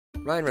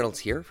Ryan Reynolds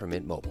here from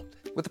Mint Mobile.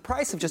 With the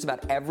price of just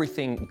about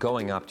everything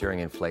going up during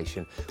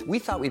inflation, we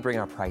thought we'd bring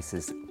our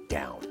prices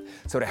down.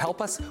 So to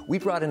help us, we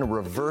brought in a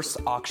reverse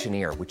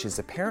auctioneer, which is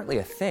apparently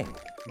a thing.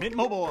 Mint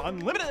Mobile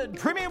Unlimited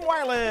Premium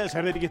Wireless.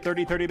 How to get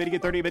 30, 30, bit to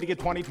get 30, bit to get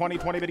 20, 20,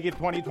 20, bit to get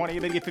 20, 20,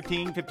 bit to get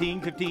 15,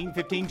 15, 15,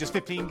 15, just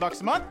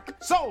 $15 a month?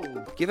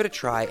 Sold! Give it a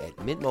try at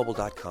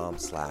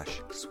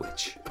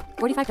mintmobile.com/switch.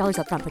 $45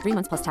 up front for 3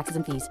 months plus taxes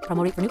and fees.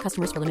 Promo rate for new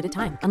customers for limited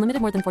time.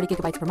 Unlimited more than 40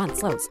 gigabytes per month.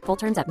 Slows full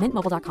terms at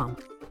mintmobile.com.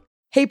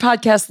 Hey,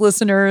 podcast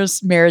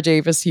listeners, Mara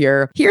Davis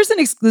here. Here's an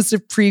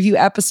exclusive preview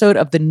episode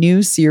of the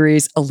new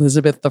series,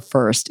 Elizabeth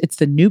I. It's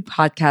the new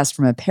podcast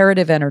from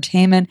Imperative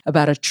Entertainment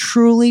about a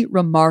truly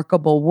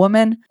remarkable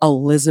woman,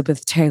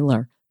 Elizabeth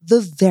Taylor,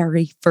 the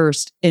very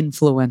first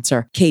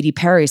influencer. Katy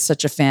Perry is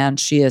such a fan.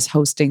 She is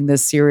hosting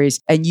this series,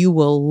 and you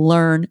will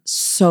learn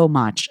so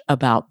much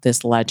about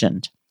this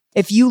legend.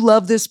 If you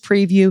love this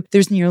preview,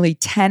 there's nearly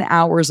 10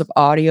 hours of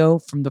audio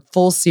from the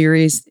full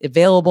series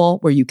available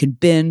where you can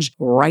binge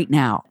right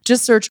now.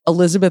 Just search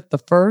Elizabeth I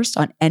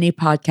on any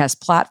podcast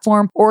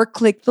platform or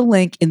click the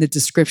link in the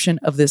description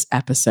of this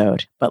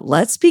episode. But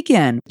let's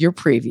begin your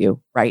preview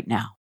right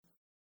now.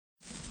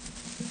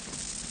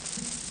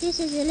 This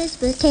is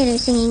Elizabeth Taylor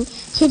singing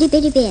Chitty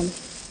Bitty Bin.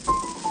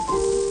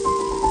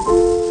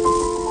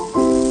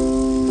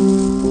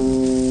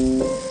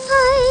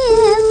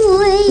 I am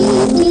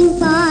waiting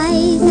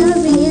by the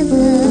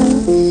river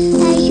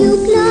as you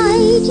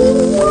glide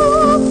in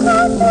your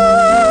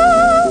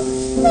canoe,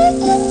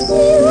 making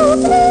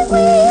silvery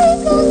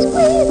wavelets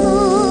quiver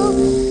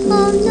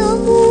on the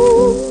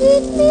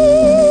moonlit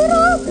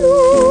mirror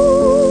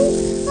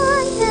blue. I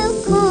have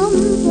come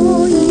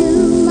for you,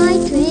 my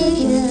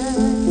treasure,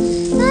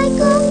 like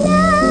a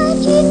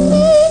magic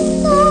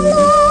midnight.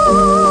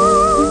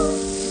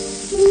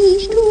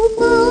 These two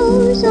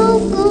boughs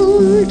of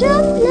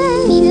golden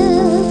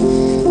pleasure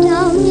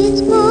down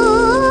its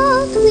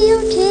path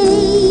will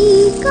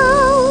take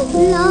our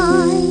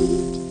flight.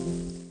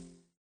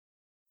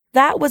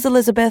 That was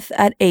Elizabeth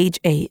at age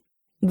 8.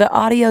 The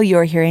audio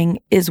you're hearing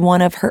is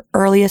one of her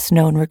earliest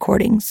known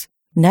recordings,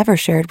 never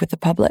shared with the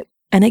public,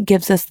 and it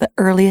gives us the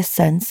earliest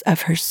sense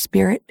of her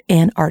spirit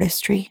and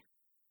artistry.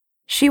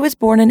 She was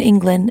born in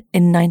England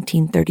in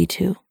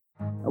 1932.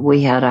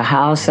 We had a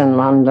house in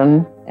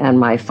London, and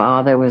my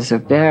father was a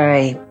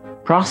very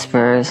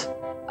prosperous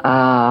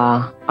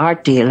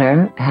art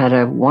dealer, had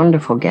a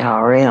wonderful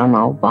gallery on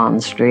Old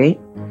Bond Street,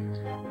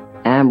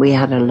 and we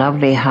had a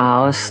lovely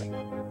house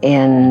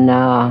in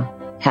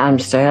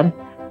Hampstead.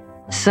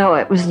 So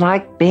it was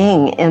like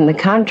being in the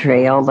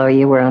country, although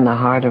you were in the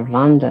heart of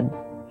London.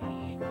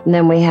 And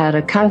then we had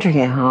a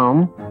country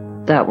home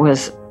that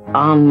was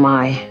on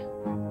my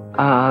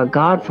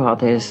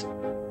godfather's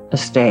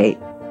estate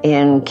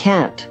in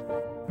Kent.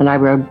 And I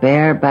rode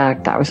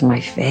bareback. That was my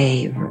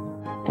favorite.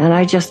 And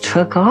I just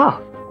took off.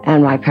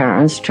 And my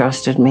parents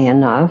trusted me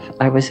enough.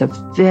 I was a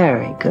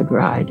very good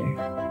rider.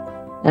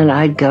 And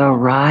I'd go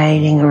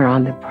riding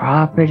around the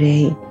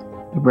property,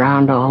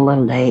 around all the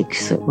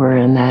lakes that were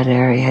in that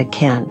area,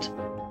 Kent.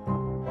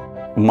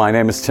 My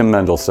name is Tim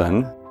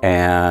Mendelson,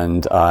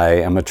 and I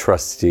am a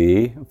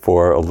trustee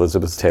for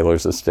Elizabeth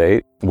Taylor's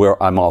estate,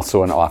 where I'm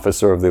also an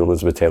officer of the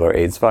Elizabeth Taylor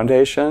AIDS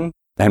Foundation.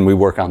 And we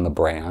work on the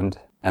brand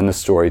and the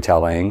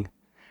storytelling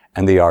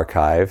and the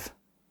archive.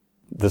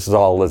 This is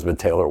all Elizabeth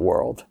Taylor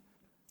world.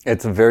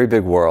 It's a very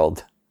big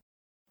world.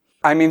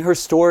 I mean, her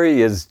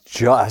story is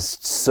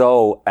just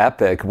so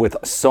epic with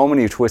so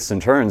many twists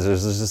and turns.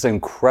 There's this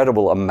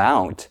incredible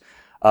amount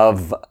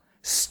of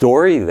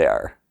story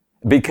there.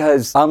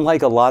 Because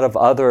unlike a lot of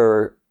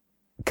other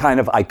kind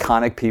of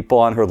iconic people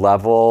on her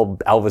level,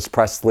 Elvis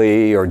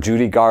Presley or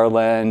Judy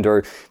Garland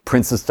or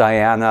Princess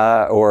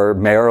Diana or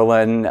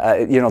Marilyn,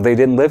 they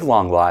didn't live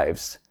long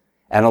lives.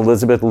 And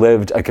Elizabeth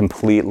lived a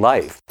complete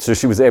life. So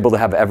she was able to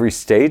have every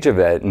stage of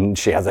it. And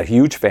she has a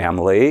huge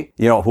family,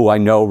 who I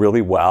know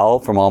really well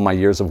from all my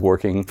years of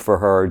working for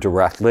her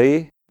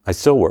directly. I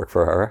still work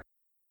for her.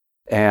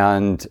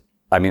 And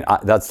I mean,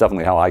 that's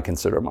definitely how I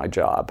consider my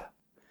job.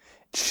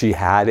 She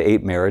had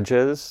 8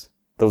 marriages.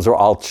 Those are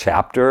all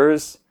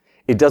chapters.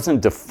 It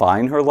doesn't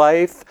define her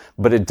life,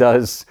 but it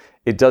does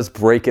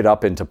break it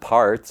up into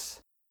parts.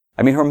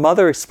 I mean, her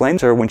mother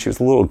explained to her when she was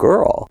a little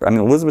girl. I mean,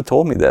 Elizabeth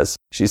told me this.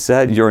 She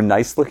said, "You're a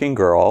nice-looking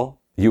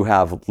girl. You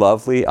have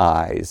lovely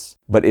eyes,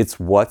 but it's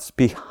what's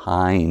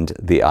behind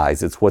the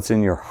eyes. It's what's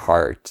in your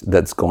heart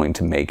that's going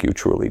to make you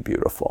truly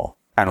beautiful."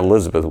 And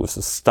Elizabeth was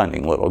a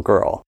stunning little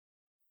girl.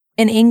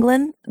 In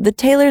England, the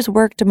Taylors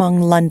worked among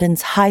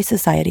London's high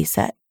society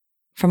set.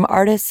 From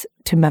artists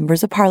to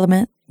members of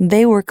parliament,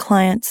 they were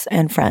clients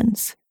and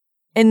friends.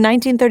 In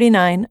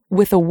 1939,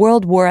 with a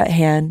world war at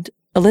hand,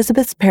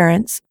 Elizabeth's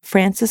parents,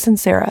 Francis and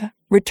Sarah,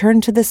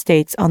 returned to the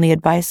States on the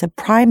advice of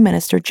Prime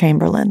Minister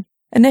Chamberlain.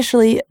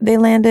 Initially, they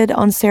landed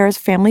on Sarah's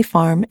family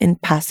farm in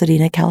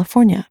Pasadena,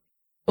 California.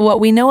 What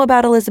we know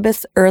about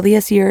Elizabeth's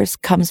earliest years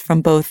comes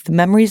from both the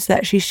memories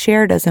that she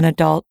shared as an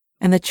adult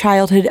and the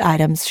childhood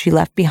items she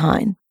left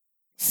behind,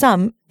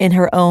 some in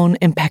her own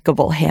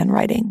impeccable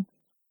handwriting.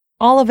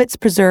 All of it's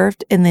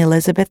preserved in the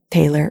Elizabeth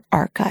Taylor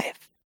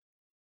Archive.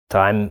 So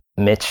I'm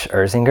Mitch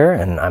Erzinger,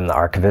 and I'm the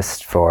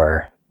archivist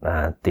for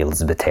the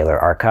Elizabeth Taylor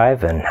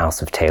Archive and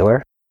House of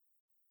Taylor.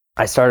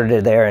 I started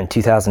it there in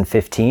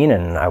 2015,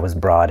 and I was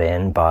brought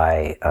in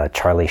by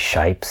Charlie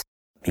Shipes.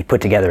 He put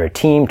together a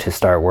team to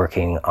start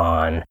working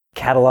on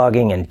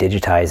cataloging and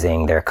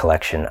digitizing their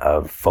collection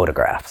of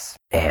photographs.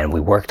 And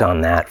we worked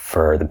on that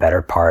for the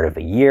better part of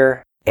a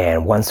year.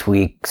 And once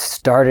we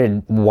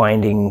started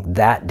winding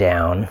that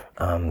down,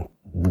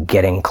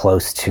 getting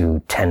close to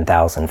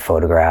 10,000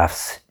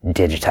 photographs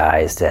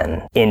digitized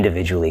and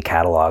individually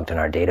cataloged in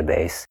our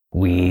database,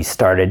 we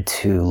started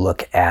to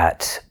look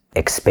at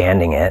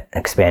expanding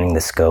the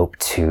scope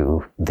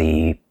to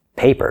the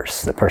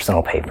papers, the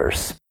personal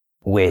papers,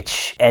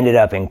 which ended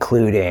up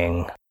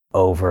including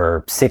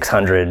over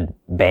 600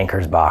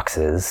 banker's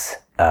boxes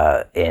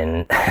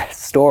in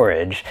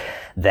storage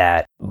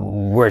that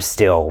we're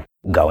still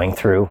going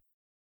through.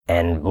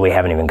 And we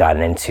haven't even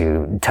gotten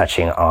into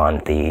touching on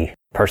the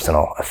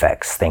personal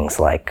effects, things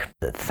like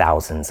the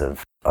thousands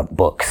of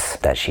books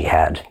that she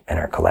had in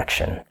her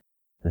collection,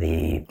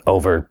 the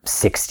over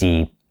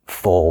 60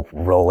 full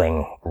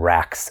rolling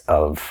racks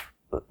of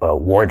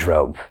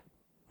wardrobe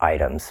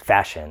items,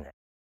 fashion.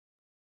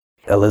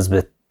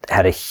 Elizabeth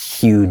had a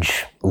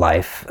huge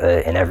life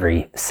in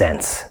every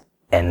sense,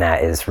 and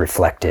that is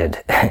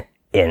reflected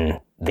in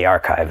the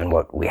archive and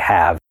what we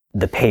have.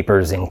 The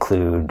papers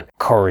include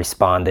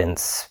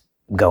correspondence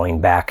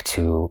going back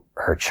to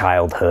her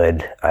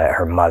childhood.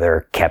 Her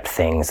mother kept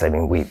things. I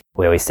mean, we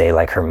always say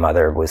like her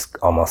mother was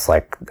almost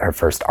like her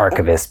first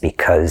archivist,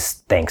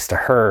 because thanks to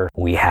her,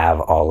 we have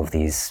all of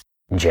these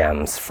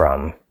gems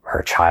from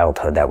her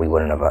childhood that we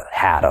wouldn't have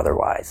had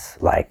otherwise,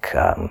 like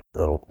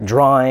little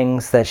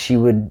drawings that she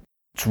would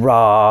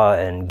draw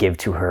and give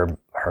to her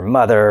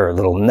mother, or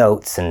little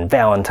notes and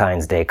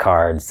Valentine's Day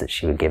cards that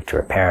she would give to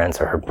her parents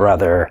or her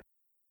brother,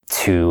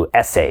 to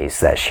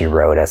essays that she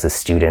wrote as a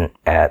student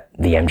at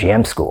the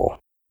MGM school.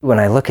 When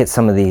I look at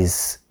some of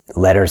these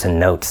letters and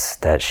notes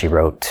that she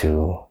wrote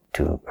to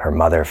her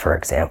mother, for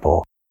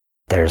example,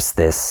 there's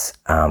this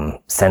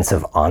sense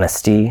of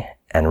honesty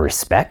and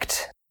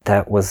respect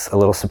that was a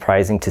little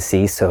surprising to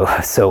see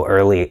so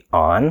early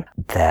on,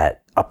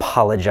 that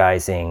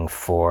apologizing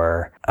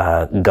for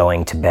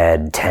going to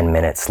bed 10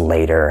 minutes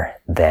later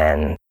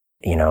than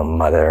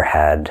mother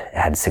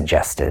had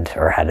suggested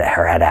or had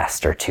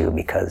asked her to,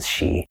 because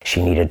she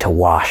needed to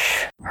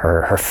wash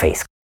her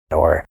face,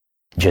 or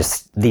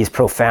just these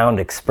profound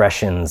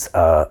expressions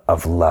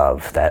of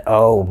love that,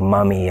 oh,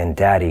 mommy and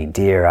daddy,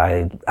 dear,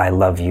 I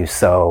love you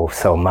so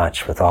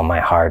much with all my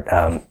heart.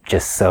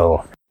 Just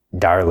so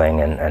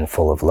darling and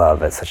full of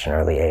love at such an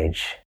early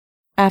age.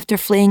 After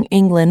fleeing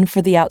England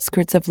for the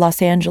outskirts of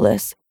Los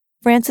Angeles,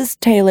 Francis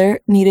Taylor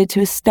needed to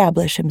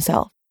establish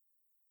himself.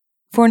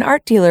 For an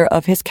art dealer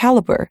of his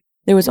caliber,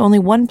 there was only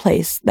one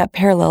place that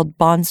paralleled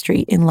Bond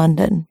Street in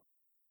London.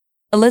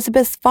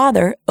 Elizabeth's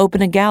father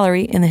opened a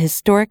gallery in the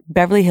historic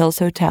Beverly Hills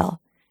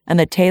Hotel, and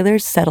the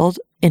Taylors settled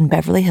in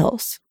Beverly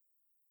Hills.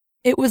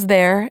 It was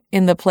there,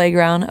 in the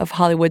playground of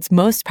Hollywood's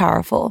most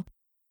powerful,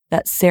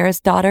 that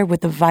Sarah's daughter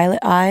with the violet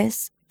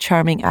eyes,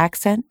 charming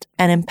accent,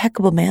 and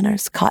impeccable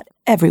manners caught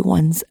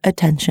everyone's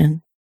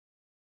attention.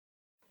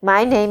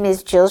 My name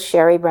is Jill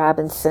Sherry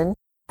Robinson,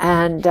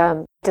 and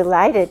I'm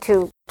delighted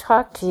to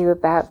talk to you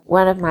about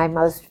one of my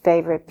most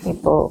favorite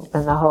people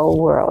in the whole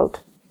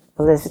world,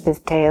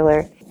 Elizabeth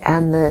Taylor,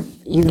 and the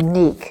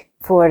unique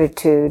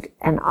fortitude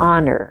and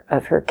honor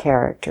of her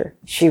character.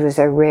 She was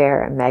a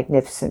rare and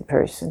magnificent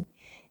person,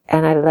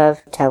 and I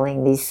love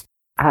telling these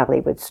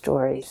Hollywood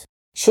stories.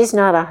 She's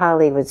not a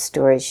Hollywood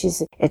story.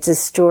 It's a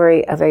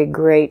story of a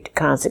great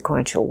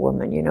consequential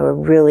woman, a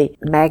really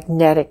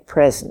magnetic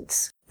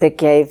presence that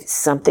gave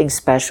something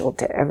special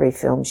to every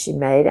film she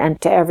made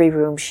and to every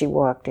room she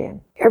walked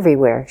in.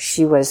 Everywhere,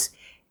 she was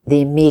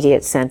the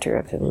immediate center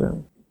of the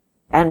room.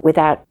 And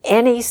without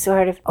any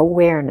sort of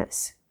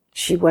awareness,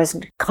 she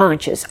wasn't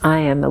conscious, I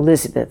am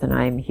Elizabeth and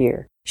I am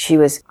here. She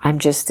was, I'm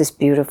just this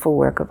beautiful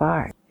work of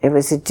art. It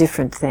was a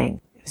different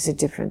thing.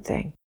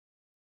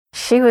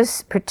 She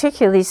was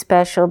particularly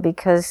special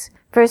because,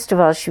 first of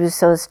all, she was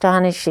so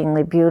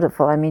astonishingly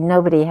beautiful. I mean,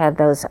 nobody had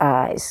those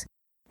eyes.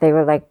 They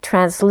were like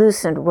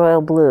translucent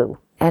royal blue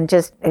and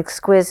just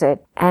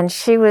exquisite. And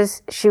she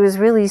was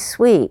really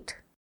sweet.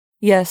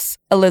 Yes,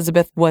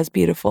 Elizabeth was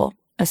beautiful,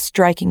 a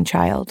striking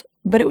child,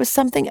 but it was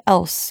something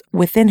else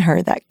within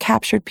her that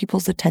captured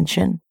people's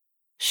attention.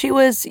 She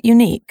was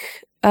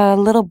unique, a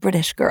little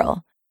British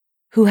girl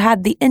who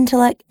had the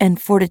intellect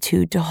and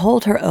fortitude to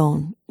hold her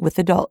own with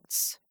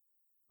adults.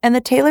 And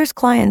the Taylors'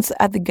 clients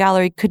at the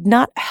gallery could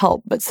not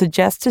help but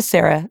suggest to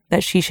Sarah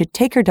that she should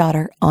take her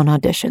daughter on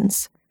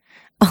auditions.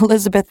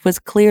 Elizabeth was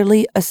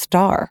clearly a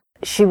star.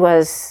 She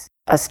was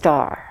a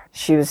star.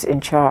 She was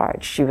in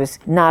charge. She was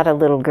not a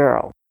little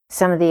girl.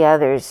 Some of the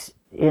others,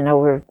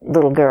 were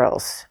little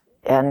girls.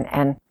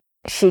 And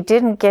she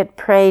didn't get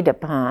preyed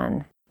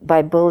upon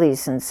by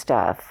bullies and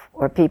stuff,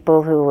 or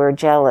people who were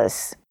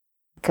jealous,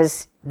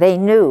 because they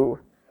knew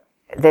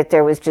that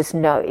there was just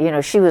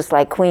no, she was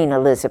like Queen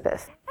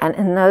Elizabeth. And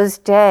in those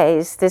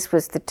days, this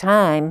was the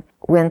time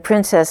when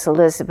Princess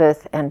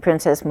Elizabeth and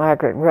Princess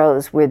Margaret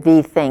Rose were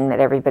the thing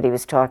that everybody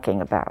was talking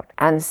about.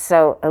 And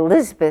so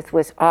Elizabeth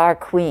was our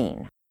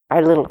queen,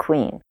 our little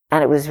queen,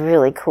 and it was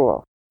really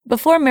cool.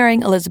 Before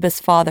marrying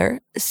Elizabeth's father,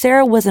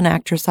 Sarah was an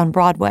actress on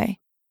Broadway.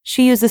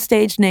 She used the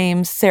stage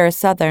name Sarah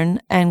Southern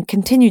and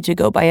continued to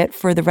go by it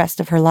for the rest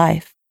of her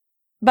life.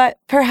 But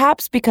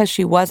perhaps because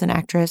she was an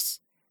actress,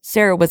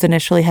 Sarah was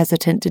initially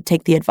hesitant to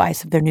take the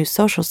advice of their new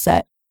social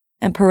set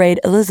and parade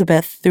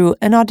Elizabeth through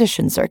an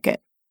audition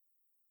circuit.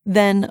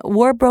 Then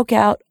war broke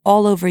out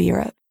all over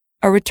Europe.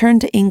 A return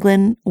to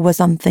England was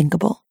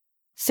unthinkable.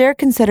 Sarah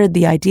considered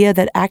the idea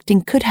that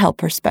acting could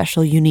help her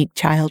special, unique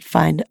child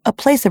find a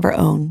place of her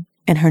own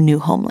in her new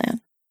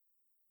homeland.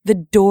 The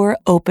door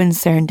opened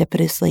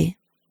serendipitously,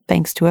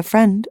 thanks to a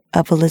friend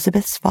of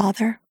Elizabeth's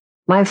father.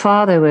 My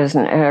father was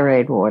an air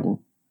raid warden,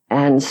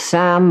 and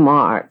Sam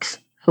Marks,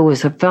 who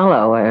was a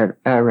fellow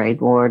air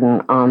raid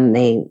warden on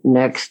the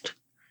next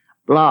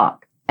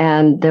block.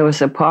 And there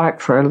was a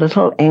part for a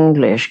little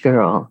English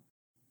girl.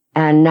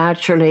 And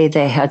naturally,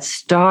 they had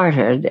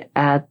started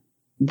at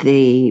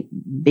the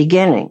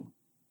beginning.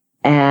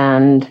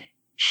 And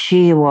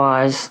she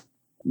was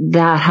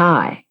that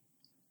high.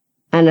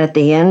 And at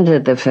the end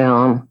of the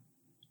film,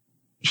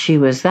 she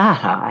was that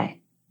high.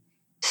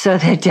 So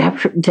they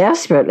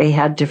desperately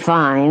had to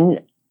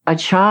find a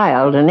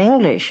child, an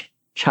English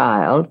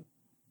child,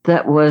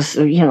 that was,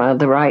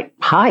 the right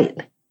height.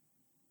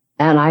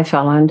 And I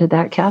fell into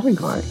that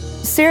category.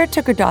 Sarah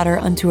took her daughter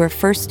onto her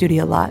first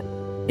studio lot.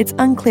 It's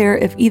unclear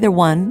if either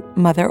one,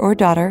 mother or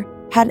daughter,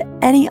 had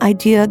any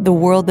idea the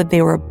world that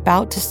they were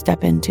about to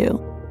step into.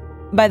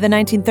 By the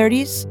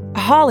 1930s,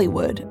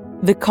 Hollywood,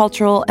 the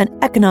cultural and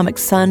economic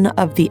sun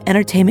of the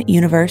entertainment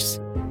universe,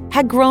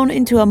 had grown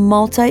into a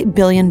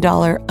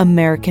multi-billion-dollar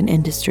American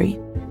industry.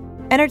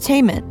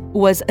 Entertainment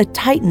was a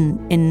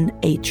titan in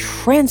a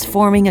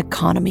transforming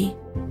economy.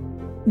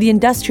 The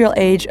industrial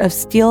age of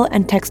steel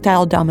and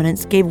textile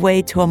dominance gave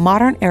way to a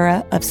modern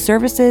era of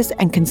services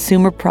and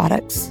consumer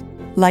products,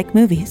 like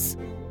movies.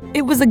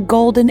 It was a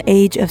golden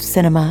age of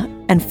cinema,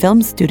 and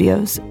film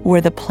studios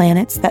were the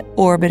planets that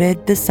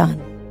orbited the sun.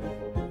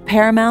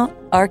 Paramount,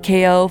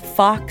 RKO,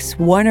 Fox,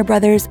 Warner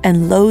Brothers,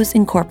 and Lowe's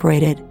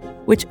Incorporated,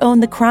 which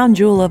owned the crown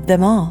jewel of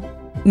them all,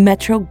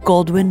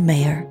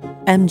 Metro-Goldwyn-Mayer,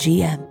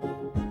 MGM.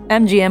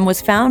 MGM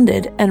was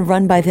founded and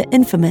run by the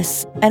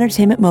infamous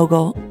entertainment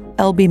mogul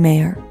L.B.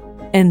 Mayer.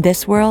 In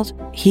this world,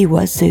 he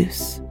was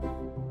Zeus.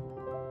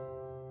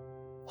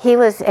 He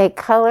was a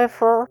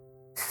colorful,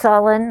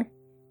 sullen,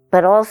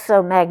 but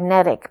also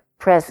magnetic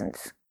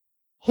presence.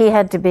 He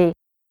had to be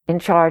in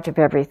charge of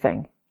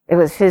everything. It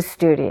was his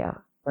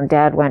studio. And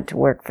Dad went to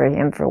work for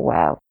him for a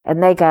while.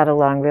 And they got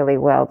along really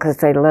well because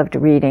they loved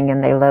reading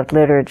and they loved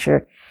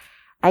literature.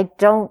 I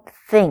don't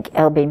think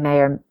L.B.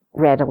 Mayer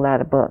read a lot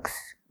of books,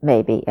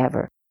 maybe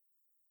ever.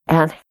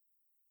 And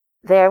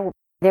there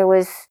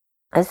was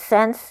a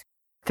sense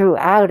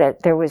throughout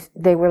it. It was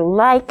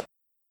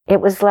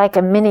like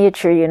a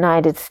miniature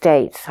United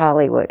States,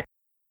 Hollywood,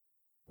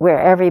 where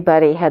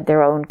everybody had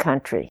their own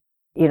country,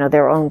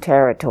 their own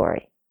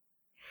territory.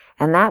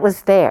 And that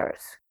was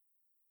theirs.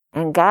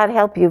 And God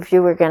help you if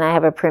you were going to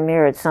have a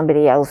premiere at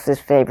somebody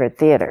else's favorite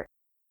theater.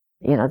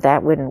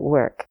 That wouldn't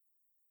work.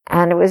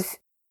 And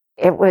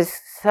it was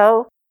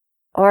so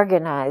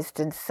organized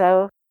and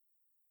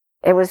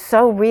it was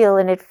so real,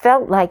 and it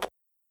felt like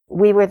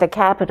we were the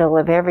capital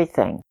of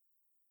everything.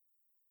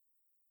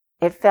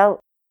 It felt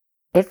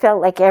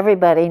like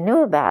everybody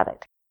knew about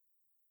it.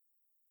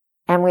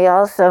 And we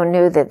also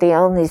knew that the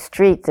only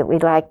street that we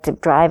liked to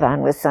drive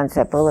on was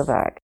Sunset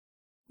Boulevard.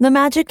 The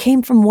magic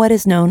came from what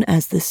is known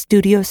as the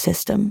studio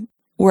system,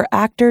 where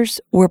actors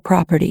were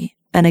property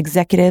and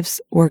executives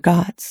were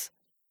gods.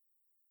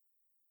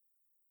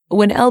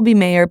 When L.B.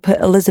 Mayer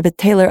put Elizabeth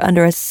Taylor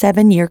under a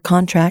 7-year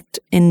contract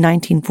in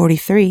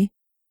 1943,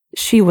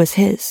 she was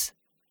his.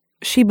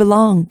 She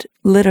belonged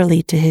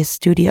literally to his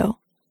studio,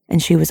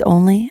 and she was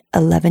only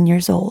 11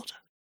 years old.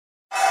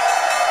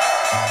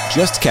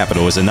 Just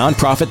Capital is a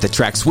nonprofit that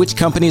tracks which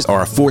companies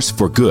are a force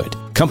for good.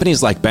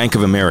 Companies like Bank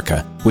of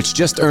America, which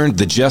just earned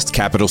the Just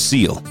Capital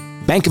seal.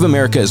 Bank of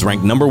America is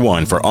ranked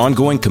 #1 for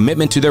ongoing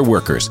commitment to their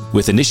workers,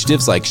 with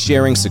initiatives like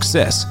Sharing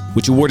Success,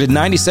 which awarded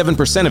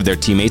 97% of their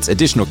teammates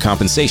additional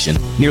compensation,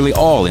 nearly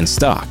all in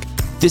stock.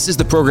 This is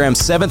the program's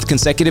 7th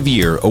consecutive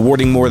year,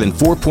 awarding more than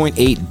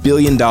 $4.8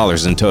 billion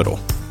in total.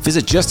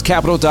 Visit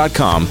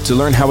JustCapital.com to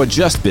learn how a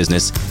just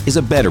business is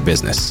a better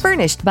business.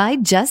 Furnished by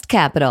Just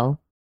Capital.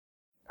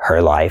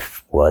 Her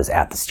life was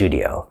at the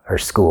studio. Her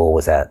school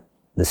was at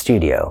the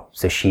studio.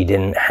 So she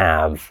didn't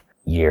have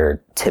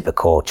your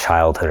typical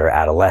childhood or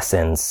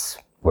adolescence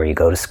where you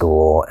go to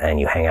school and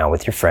you hang out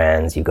with your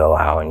friends, you go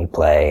out and you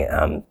play.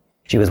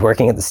 She was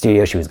working at the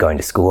studio. She was going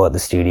to school at the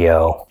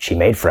studio. She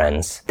made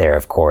friends there,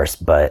 of course,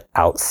 but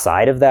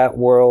outside of that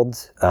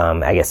world,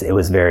 I guess it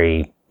was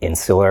very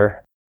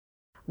insular.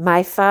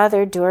 My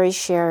father, Dory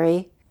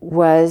Sherry,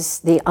 was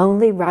the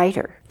only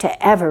writer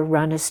to ever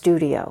run a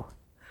studio.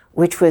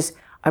 which was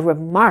a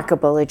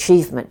remarkable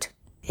achievement.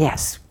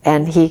 Yes,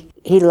 and he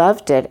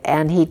loved it,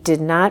 and he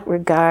did not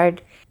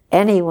regard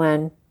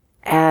anyone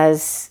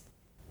as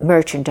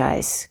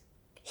merchandise.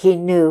 He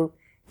knew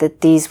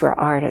that these were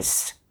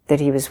artists that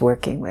he was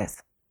working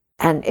with.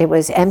 And it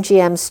was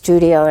MGM's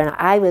studio, and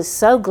I was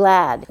so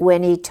glad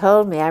when he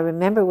told me. I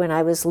remember when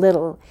I was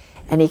little,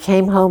 and he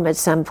came home at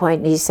some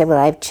point, and he said, well,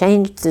 I've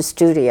changed the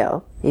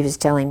studio. He was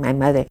telling my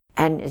mother,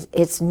 and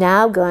it's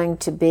now going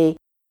to be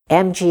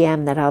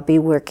MGM that I'll be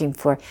working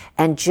for,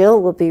 and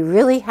Jill will be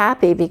really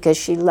happy because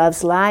she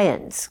loves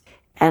lions.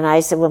 And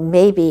I said, well,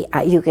 maybe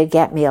you could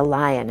get me a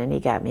lion, and he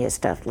got me a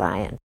stuffed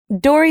lion.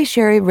 Dori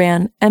Sherry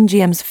ran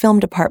MGM's film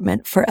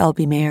department for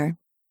L.B. Mayer.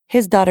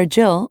 His daughter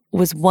Jill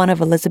was one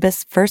of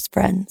Elizabeth's first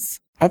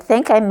friends. I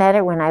think I met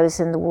her when I was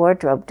in the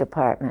wardrobe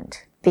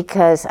department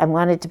because I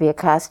wanted to be a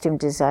costume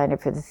designer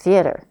for the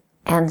theater.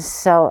 And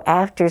so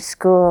after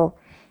school,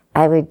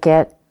 I would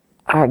get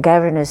our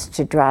governess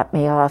to drop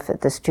me off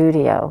at the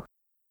studio,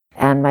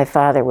 and my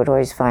father would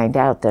always find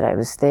out that I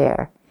was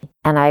there.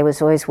 And I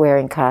was always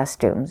wearing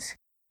costumes.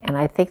 And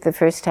I think the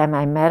first time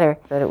I met her,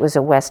 that it was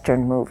a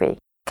Western movie,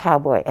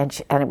 cowboy,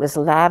 and it was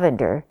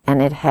lavender,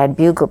 and it had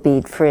bugle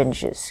bead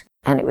fringes,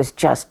 and it was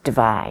just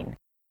divine.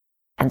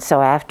 And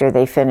so after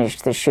they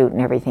finished the shoot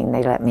and everything,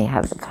 they let me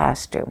have the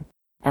costume.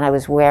 And I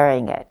was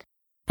wearing it,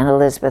 and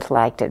Elizabeth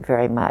liked it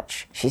very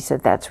much. She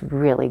said, that's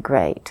really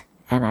great.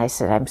 And I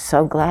said, I'm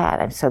so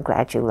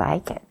glad you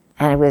like it.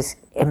 And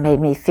it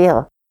made me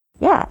feel,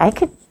 yeah, I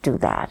could do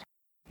that.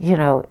 You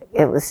know,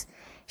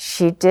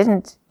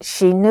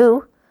 she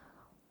knew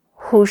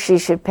who she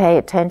should pay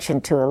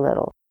attention to a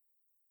little.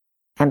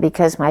 And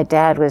because my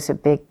dad was a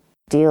big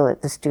deal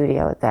at the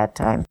studio at that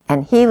time,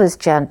 and he was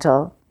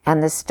gentle,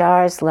 and the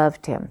stars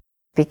loved him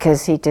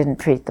because he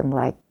didn't treat them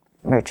like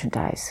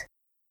merchandise.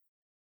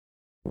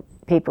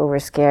 People were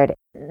scared.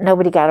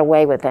 Nobody got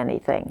away with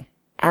anything.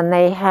 And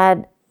they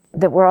had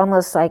that were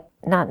almost like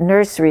not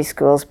nursery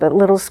schools, but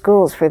little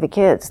schools for the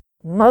kids.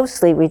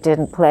 Mostly we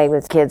didn't play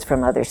with kids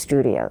from other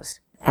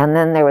studios. And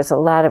then there was a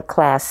lot of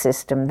class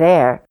system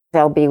there.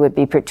 LB would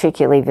be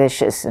particularly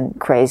vicious and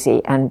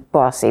crazy and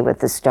bossy with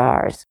the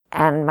stars.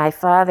 And my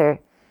father,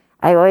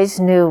 I always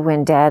knew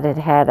when Dad had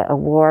had a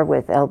war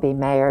with L.B.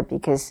 Mayer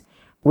because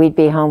we'd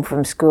be home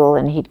from school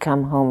and he'd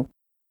come home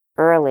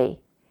early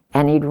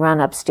and he'd run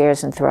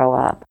upstairs and throw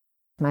up.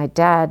 My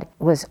dad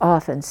was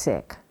often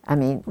sick. I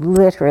mean,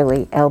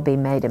 literally, L.B.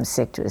 made him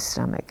sick to his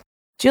stomach.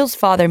 Jill's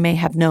father may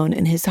have known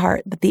in his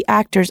heart that the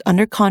actors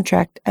under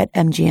contract at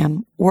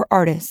MGM were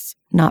artists,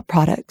 not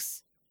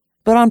products.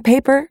 But on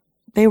paper,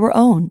 they were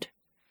owned.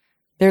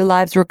 Their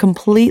lives were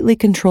completely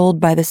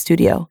controlled by the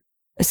studio,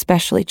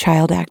 especially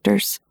child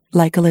actors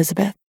like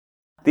Elizabeth.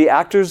 The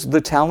actors,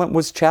 the talent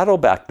was chattel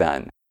back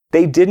then.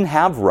 They didn't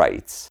have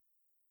rights.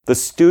 The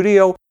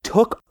studio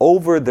took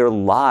over their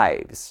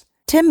lives.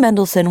 Tim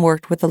Mendelsohn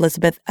worked with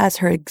Elizabeth as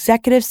her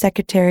executive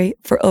secretary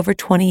for over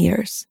 20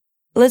 years.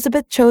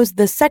 Elizabeth chose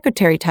the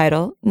secretary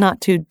title not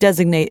to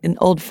designate an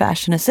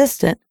old-fashioned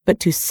assistant,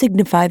 but to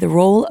signify the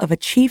role of a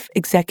chief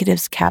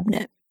executive's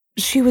cabinet.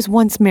 She was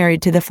once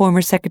married to the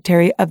former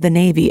Secretary of the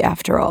Navy,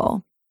 after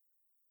all.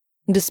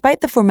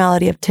 Despite the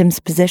formality of Tim's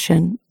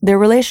position, their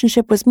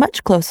relationship was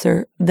much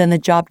closer than the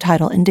job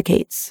title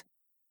indicates.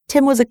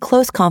 Tim was a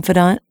close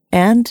confidant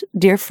and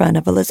dear friend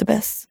of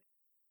Elizabeth's.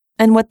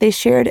 And what they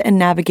shared and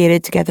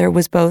navigated together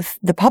was both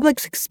the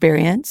public's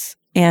experience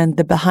and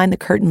the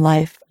behind-the-curtain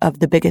life of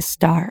the biggest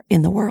star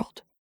in the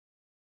world.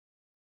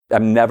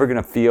 I'm never going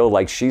to feel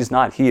like she's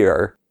not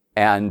here,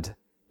 and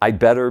I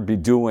better be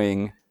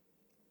doing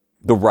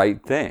the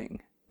right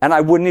thing. And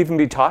I wouldn't even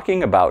be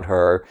talking about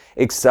her,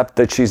 except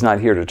that she's not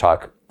here to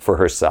talk for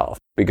herself.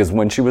 Because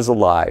when she was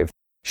alive,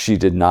 she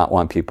did not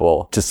want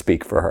people to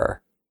speak for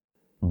her.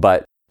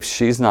 But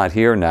she's not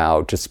here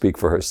now to speak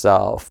for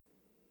herself.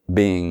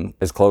 Being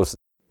as close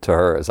to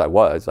her as I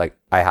was, like,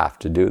 I have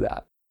to do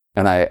that.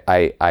 And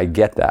I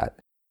get that.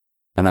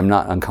 And I'm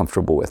not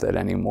uncomfortable with it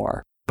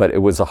anymore. But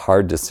it was a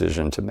hard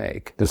decision to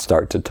make, to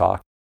start to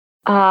talk.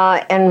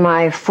 In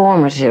my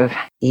formative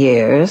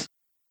years,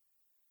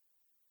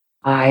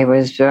 I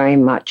was very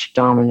much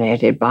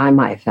dominated by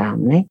my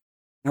family.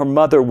 Her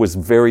mother was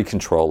very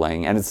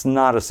controlling, and it's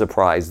not a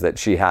surprise that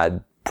she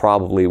had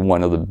probably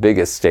one of the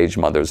biggest stage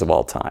mothers of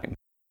all time.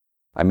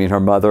 I mean, her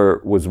mother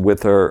was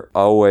with her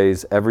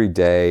always, every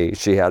day.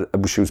 She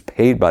was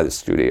paid by the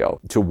studio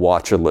to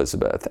watch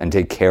Elizabeth and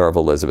take care of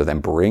Elizabeth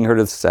and bring her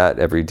to the set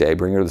every day,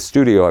 bring her to the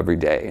studio every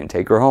day and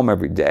take her home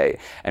every day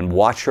and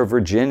watch her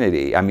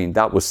virginity. I mean,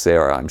 that was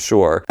Sarah, I'm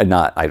sure.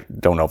 I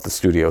don't know if the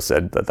studio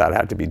said that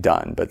had to be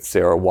done, but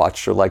Sarah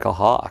watched her like a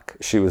hawk.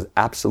 She was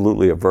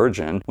absolutely a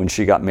virgin when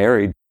she got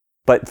married.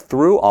 But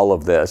through all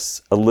of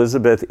this,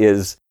 Elizabeth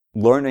is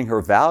learning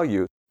her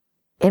value.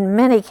 In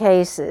many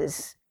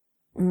cases,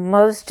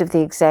 most of the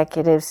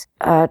executives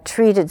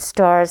treated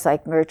stars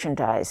like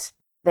merchandise.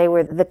 They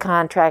were the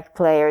contract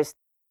players.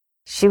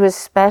 She was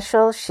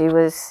special.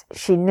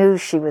 She knew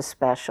she was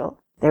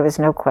special. There was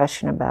no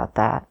question about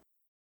that.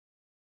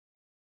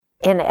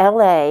 In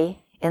LA,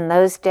 in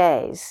those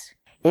days,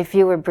 If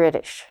you were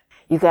British,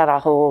 you got a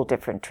whole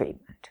different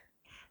treatment.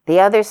 The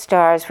other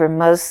stars were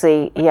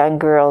mostly young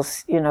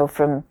girls,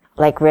 from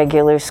like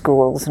regular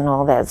schools and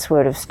all that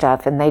sort of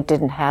stuff, and they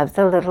didn't have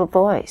the little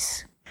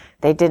voice.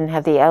 They didn't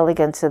have the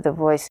elegance of the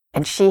voice.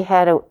 And she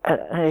had an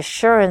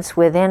assurance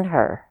within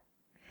her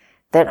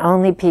that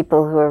only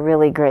people who are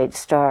really great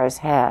stars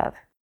have.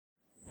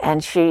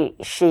 And she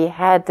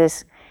had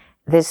this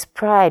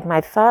pride.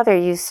 My father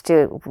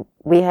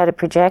we had a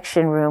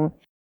projection room,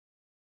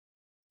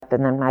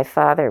 and then my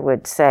father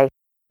would say,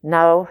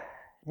 no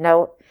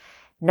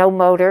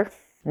motor,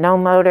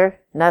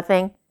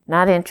 nothing,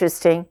 not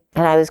interesting.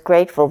 And I was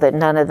grateful that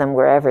none of them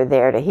were ever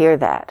there to hear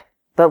that.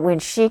 But when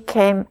she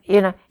came,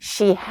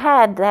 she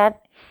had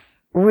that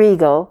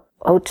regal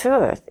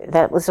hauteur.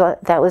 That was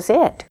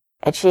it.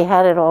 And she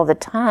had it all the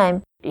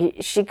time.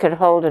 She could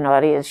hold an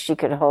audience. She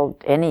could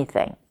hold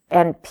anything.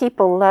 And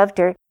people loved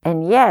her.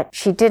 And yet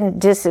she didn't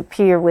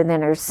disappear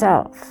within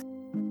herself.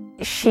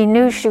 She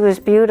knew she was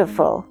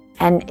beautiful.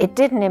 And it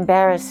didn't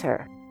embarrass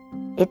her.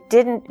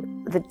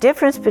 The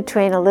difference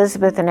between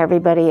Elizabeth and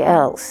everybody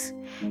else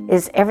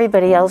is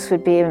everybody else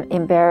would be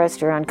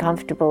embarrassed or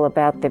uncomfortable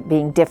about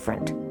being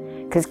different,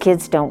 because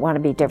kids don't want to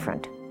be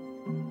different.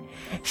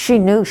 She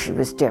knew she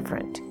was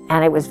different,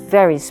 and it was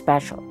very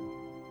special.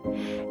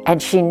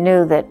 And she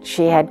knew that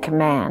she had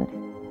command,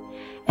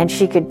 and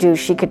she could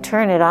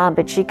turn it on,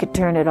 but she could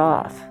turn it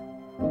off.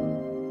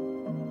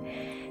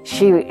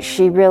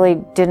 She really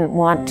didn't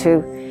want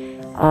to,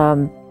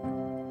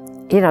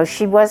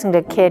 she wasn't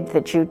a kid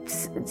that you'd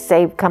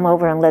say, come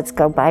over and let's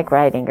go bike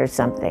riding or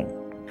something.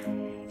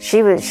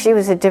 She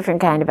was a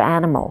different kind of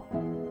animal.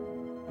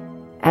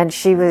 And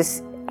she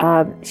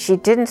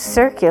didn't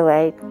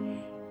circulate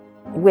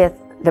with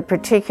the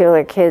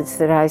particular kids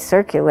that I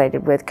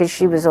circulated with, because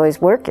she was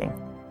always working.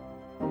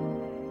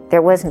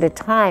 There wasn't a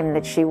time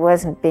that she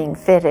wasn't being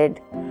fitted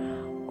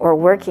or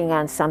working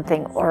on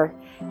something or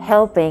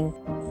helping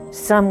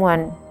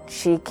someone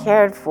she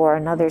cared for,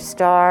 another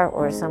star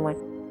or someone,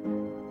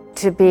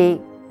 to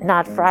be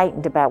not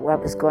frightened about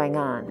what was going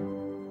on,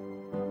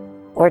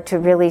 or to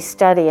really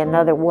study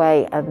another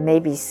way of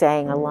maybe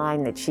saying a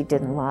line that she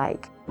didn't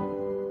like.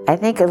 I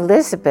think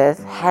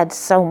Elizabeth had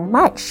so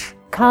much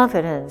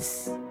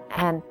confidence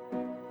and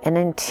an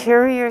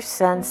interior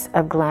sense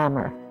of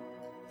glamour.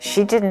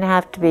 She didn't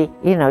have to be,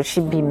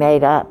 she'd be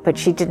made up, but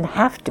she didn't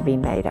have to be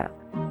made up.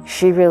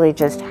 She really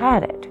just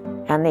had it.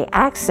 And the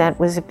accent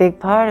was a big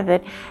part of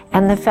it,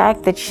 and the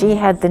fact that she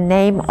had the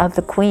name of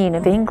the Queen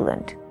of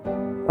England,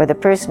 or the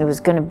person who was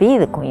going to be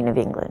the Queen of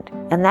England.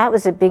 And that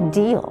was a big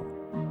deal.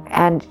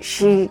 And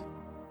she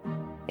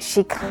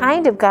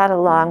kind of got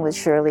along with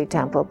Shirley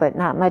Temple, but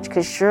not much,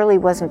 because Shirley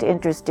wasn't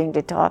interesting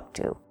to talk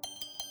to.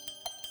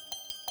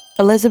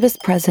 Elizabeth's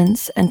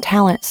presence and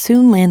talent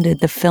soon landed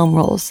the film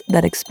roles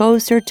that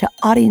exposed her to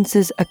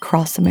audiences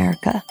across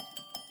America.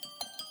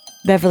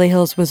 Beverly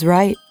Hills was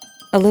right.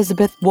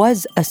 Elizabeth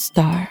was a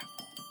star.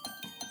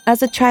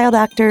 As a child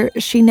actor,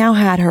 she now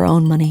had her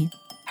own money.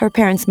 Her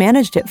parents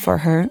managed it for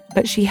her,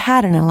 but she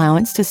had an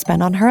allowance to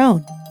spend on her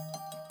own.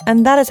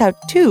 And that is how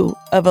two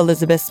of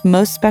Elizabeth's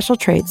most special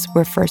traits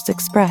were first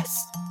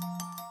expressed: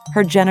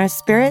 her generous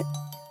spirit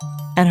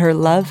and her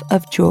love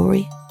of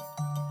jewelry.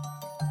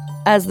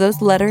 As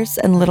those letters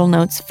and little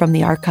notes from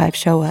the archive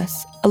show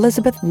us,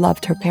 Elizabeth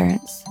loved her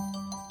parents.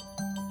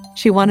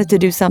 She wanted to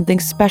do something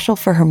special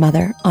for her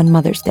mother on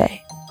Mother's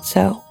Day,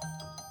 so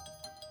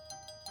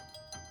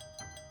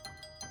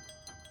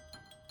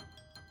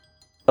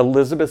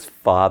Elizabeth's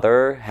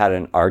father had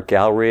an art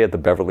gallery at the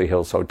Beverly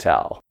Hills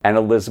Hotel, and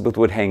Elizabeth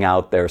would hang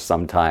out there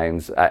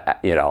sometimes,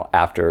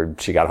 after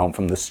she got home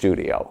from the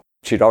studio.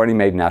 She'd already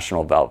made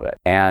National Velvet,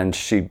 and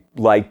she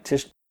liked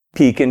to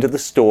peek into the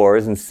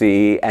stores and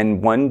see,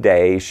 and one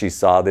day she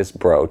saw this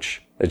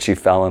brooch that she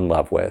fell in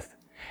love with,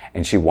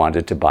 and she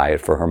wanted to buy it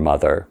for her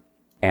mother.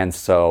 And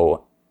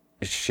so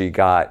she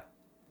got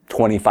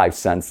 25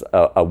 cents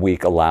a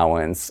week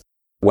allowance.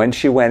 When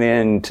she went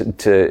in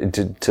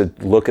to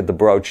look at the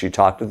brooch, she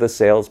talked to the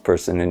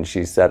salesperson and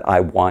she said, I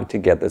want to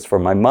get this for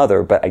my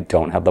mother, but I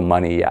don't have the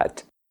money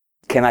yet.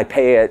 Can I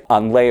pay it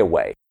on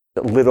layaway,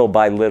 little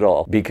by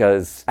little,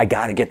 because I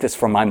got to get this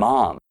for my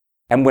mom?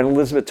 And when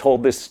Elizabeth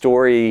told this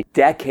story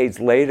decades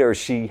later,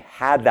 she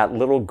had that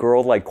little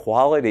girl-like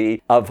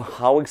quality of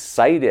how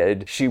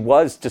excited she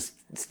was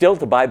still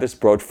to buy this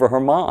brooch for her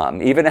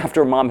mom, even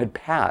after her mom had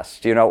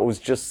passed. It was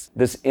just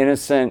this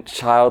innocent,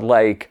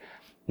 childlike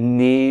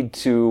need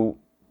to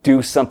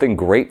do something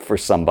great for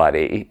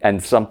somebody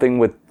and something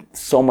with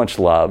so much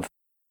love.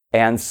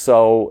 And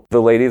so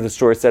the lady of the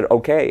store said,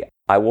 okay,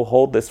 I will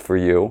hold this for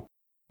you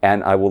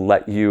and I will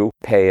let you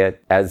pay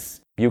it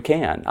as you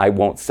can. I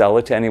won't sell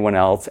it to anyone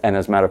else. And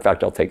as a matter of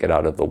fact, I'll take it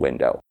out of the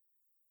window.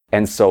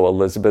 And so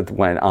Elizabeth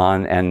went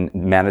on and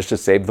managed to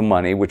save the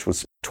money, which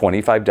was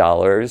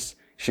 $25.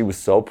 She was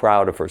so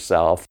proud of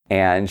herself,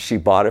 and she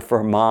bought it for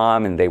her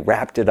mom, and they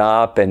wrapped it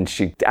up, and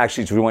she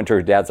went to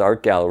her dad's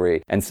art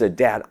gallery and said,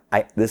 Dad,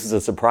 this is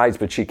a surprise,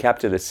 but she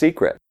kept it a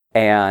secret.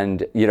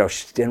 And,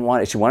 she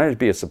wanted it to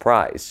be a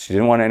surprise. She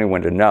didn't want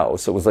anyone to know.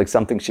 So it was like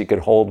something she could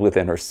hold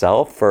within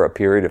herself for a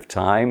period of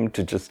time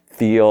to just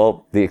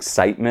feel the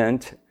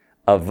excitement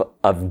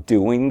of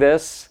doing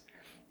this.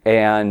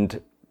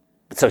 And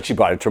so she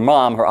brought it to her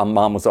mom. Her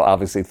mom was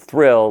obviously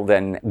thrilled.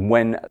 And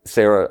when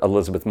Sarah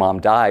Elizabeth's mom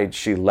died,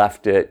 she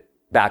left it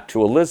back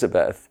to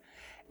Elizabeth.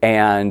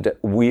 And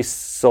we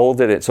sold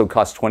it. So it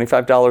cost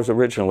 $25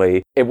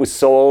 originally. It was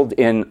sold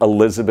in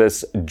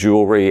Elizabeth's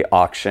jewelry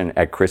auction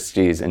at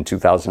Christie's in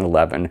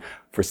 2011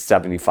 for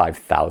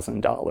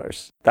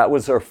 $75,000. That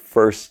was her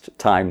first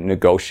time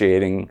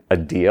negotiating a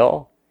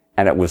deal.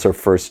 And it was her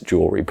first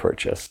jewelry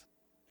purchase.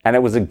 And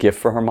it was a gift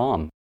for her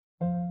mom.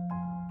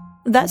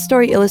 That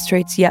story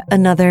illustrates yet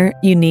another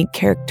unique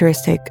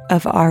characteristic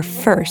of our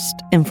first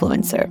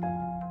influencer.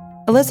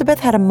 Elizabeth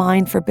had a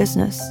mind for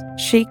business.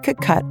 She could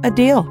cut a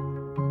deal.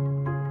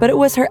 But it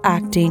was her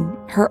acting,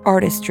 her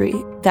artistry,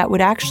 that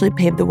would actually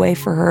pave the way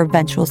for her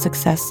eventual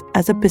success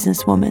as a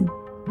businesswoman.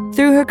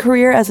 Through her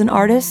career as an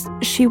artist,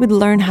 she would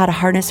learn how to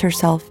harness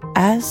herself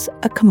as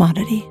a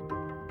commodity.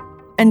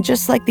 And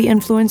just like the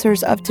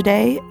influencers of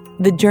today,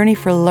 the journey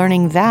for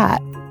learning that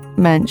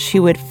meant she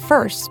would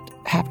first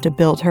have to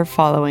build her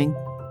following.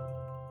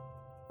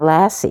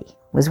 Lassie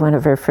was one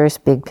of her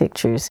first big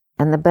pictures,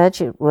 and the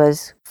budget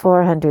was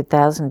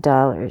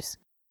 $400,000.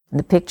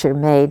 The picture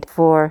made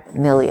 $4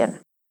 million.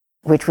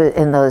 Which was,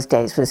 in those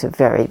days was a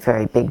very,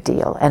 very big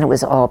deal. And it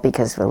was all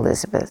because of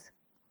Elizabeth.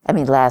 I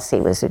mean,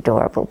 Lassie was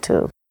adorable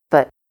too,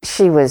 but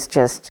she was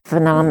just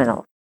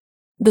phenomenal.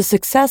 The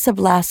success of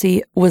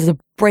Lassie was a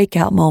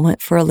breakout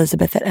moment for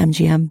Elizabeth at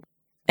MGM,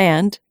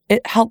 and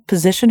it helped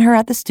position her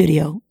at the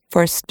studio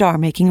for a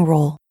star-making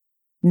role,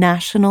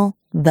 National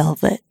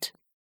Velvet.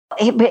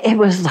 It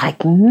was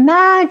like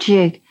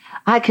magic.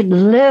 I could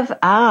live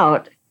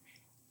out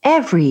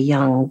every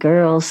young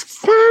girl's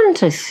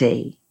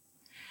fantasy.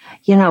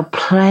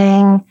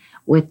 Playing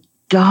with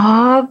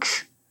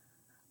dogs,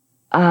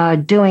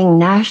 doing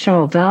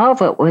National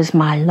Velvet was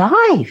my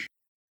life.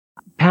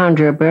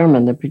 Pandra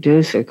Berman, the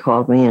producer,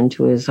 called me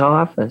into his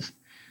office,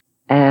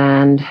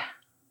 and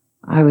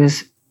I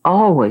was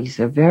always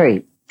a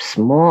very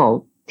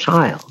small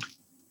child.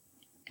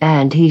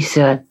 And he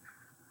said,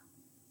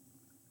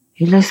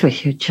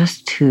 Elizabeth, you're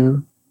just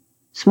too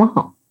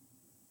small.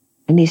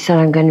 And he said,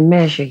 I'm going to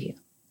measure you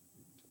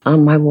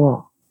on my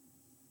wall.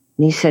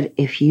 And he said,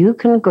 if you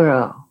can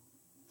grow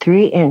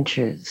 3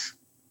 inches,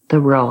 the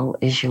role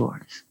is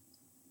yours.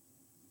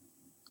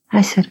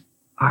 I said,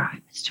 all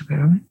right, Mr.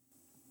 Berman.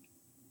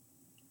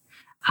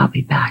 I'll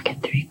be back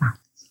in 3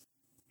 months.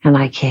 And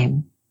I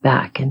came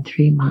back in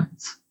 3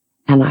 months,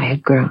 and I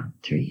had grown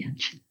 3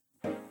 inches.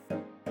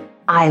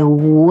 I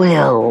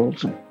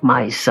willed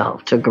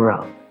myself to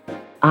grow.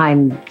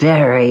 I'm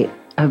a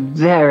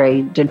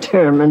very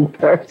determined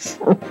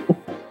person.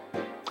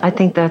 I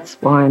think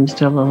that's why I'm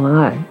still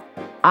alive.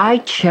 I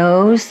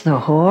chose the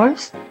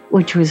horse,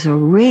 which was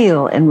in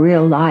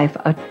real life,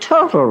 a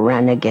total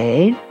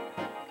renegade.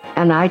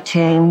 And I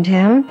tamed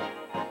him.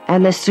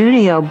 And the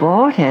studio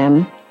bought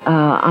him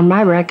on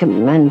my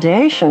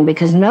recommendation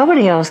because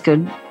nobody else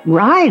could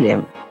ride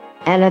him.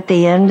 And at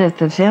the end of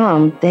the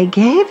film, they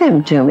gave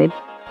him to me.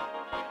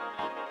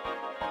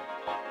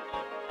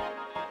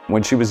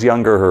 When she was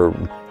younger, her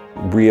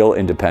real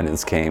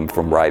independence came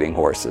from riding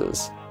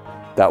horses.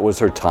 That was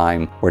her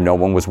time where no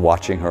one was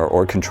watching her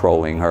or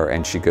controlling her,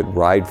 and she could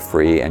ride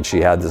free, and she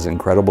had this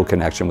incredible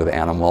connection with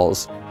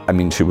animals. I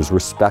mean, she was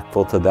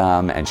respectful to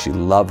them, and she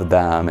loved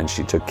them, and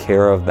she took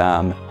care of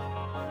them.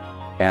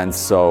 And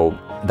so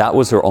that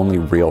was her only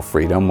real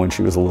freedom when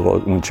she was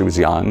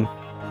young.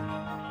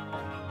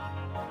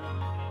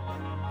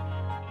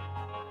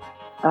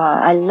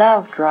 I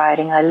loved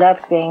riding. I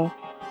loved being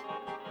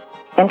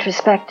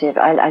introspective.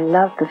 I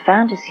loved the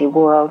fantasy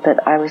world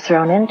that I was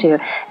thrown into,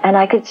 and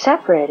I could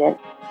separate it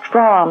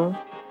from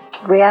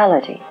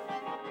reality.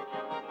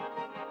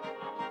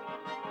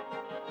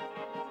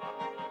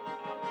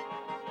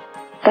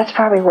 That's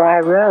probably why I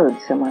rode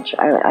so much.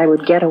 I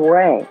would get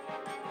away,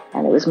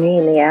 and it was me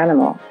and the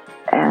animal,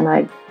 and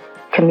I'd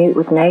commute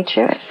with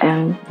nature,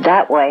 and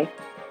that way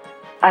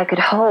I could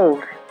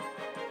hold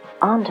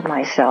onto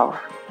myself.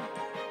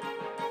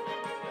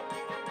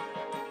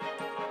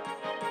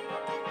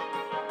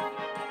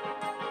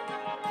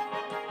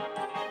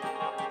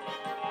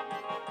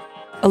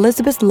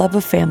 Elizabeth's love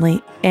of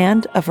family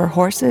and of her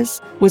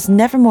horses was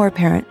never more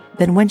apparent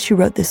than when she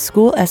wrote this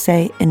school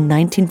essay in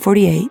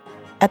 1948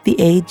 at the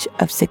age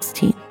of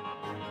 16.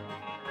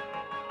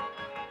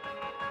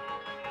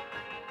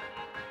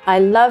 I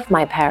love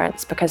my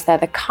parents because they're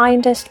the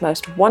kindest,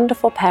 most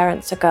wonderful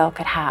parents a girl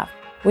could have.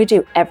 We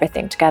do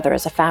everything together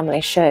as a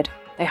family should.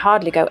 They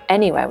hardly go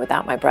anywhere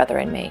without my brother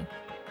and me.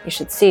 You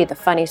should see the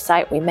funny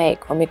sight we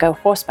make when we go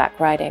horseback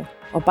riding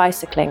or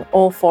bicycling,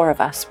 all 4 of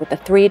us, with the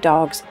 3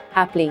 dogs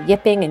happily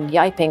yipping and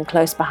yiping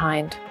close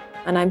behind.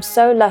 And I'm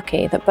so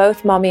lucky that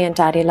both Mommy and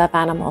Daddy love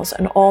animals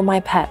and all my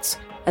pets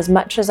as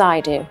much as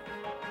I do.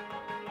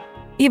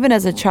 Even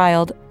as a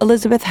child,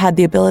 Elizabeth had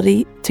the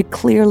ability to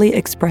clearly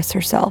express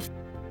herself,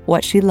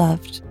 what she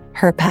loved,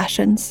 her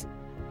passions.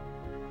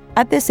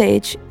 At this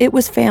age, it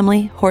was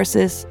family,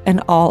 horses,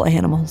 and all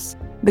animals.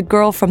 The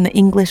girl from the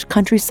English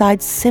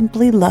countryside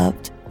simply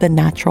loved the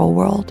natural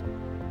world.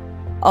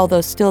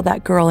 Although still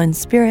that girl in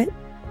spirit,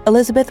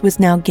 Elizabeth was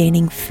now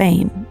gaining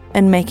fame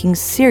and making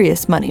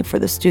serious money for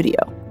the studio.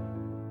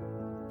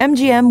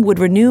 MGM would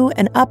renew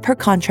and up her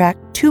contract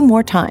 2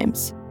 more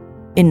times,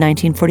 in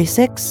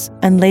 1946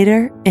 and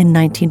later in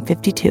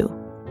 1952.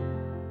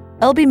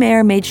 L.B.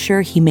 Mayer made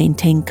sure he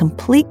maintained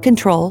complete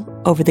control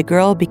over the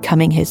girl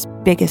becoming his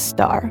biggest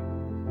star.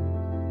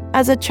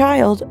 As a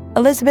child,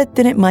 Elizabeth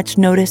didn't much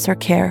notice or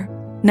care.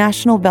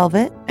 National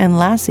Velvet and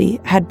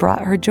Lassie had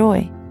brought her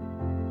joy.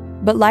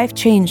 But life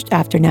changed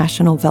after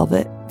National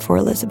Velvet for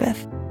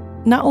Elizabeth,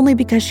 not only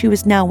because she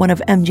was now one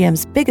of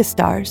MGM's biggest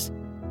stars,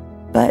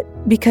 but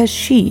because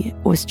she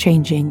was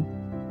changing.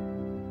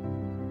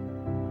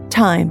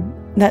 Time,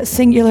 that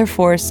singular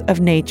force of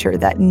nature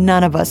that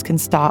none of us can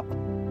stop.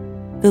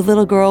 The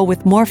little girl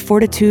with more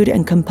fortitude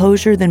and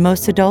composure than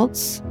most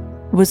adults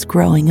was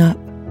growing up.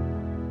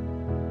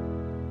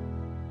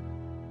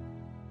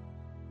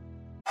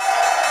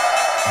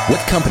 What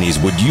companies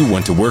would you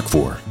want to work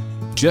for?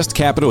 Just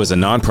Capital is a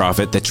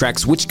nonprofit that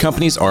tracks which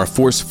companies are a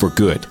force for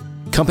good.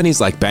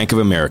 Companies like Bank of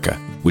America,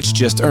 which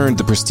just earned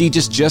the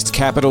prestigious Just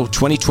Capital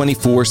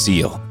 2024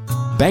 seal.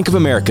 Bank of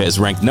America is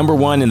ranked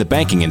 #1 in the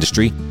banking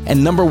industry and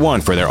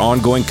 #1 for their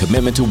ongoing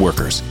commitment to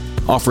workers,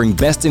 offering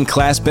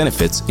best-in-class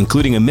benefits,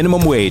 including a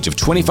minimum wage of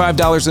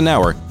 $25 an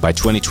hour by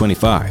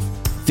 2025.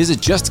 Visit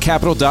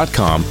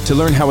justcapital.com to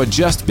learn how a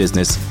just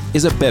business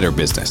is a better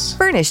business.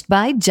 Furnished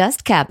by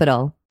Just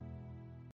Capital.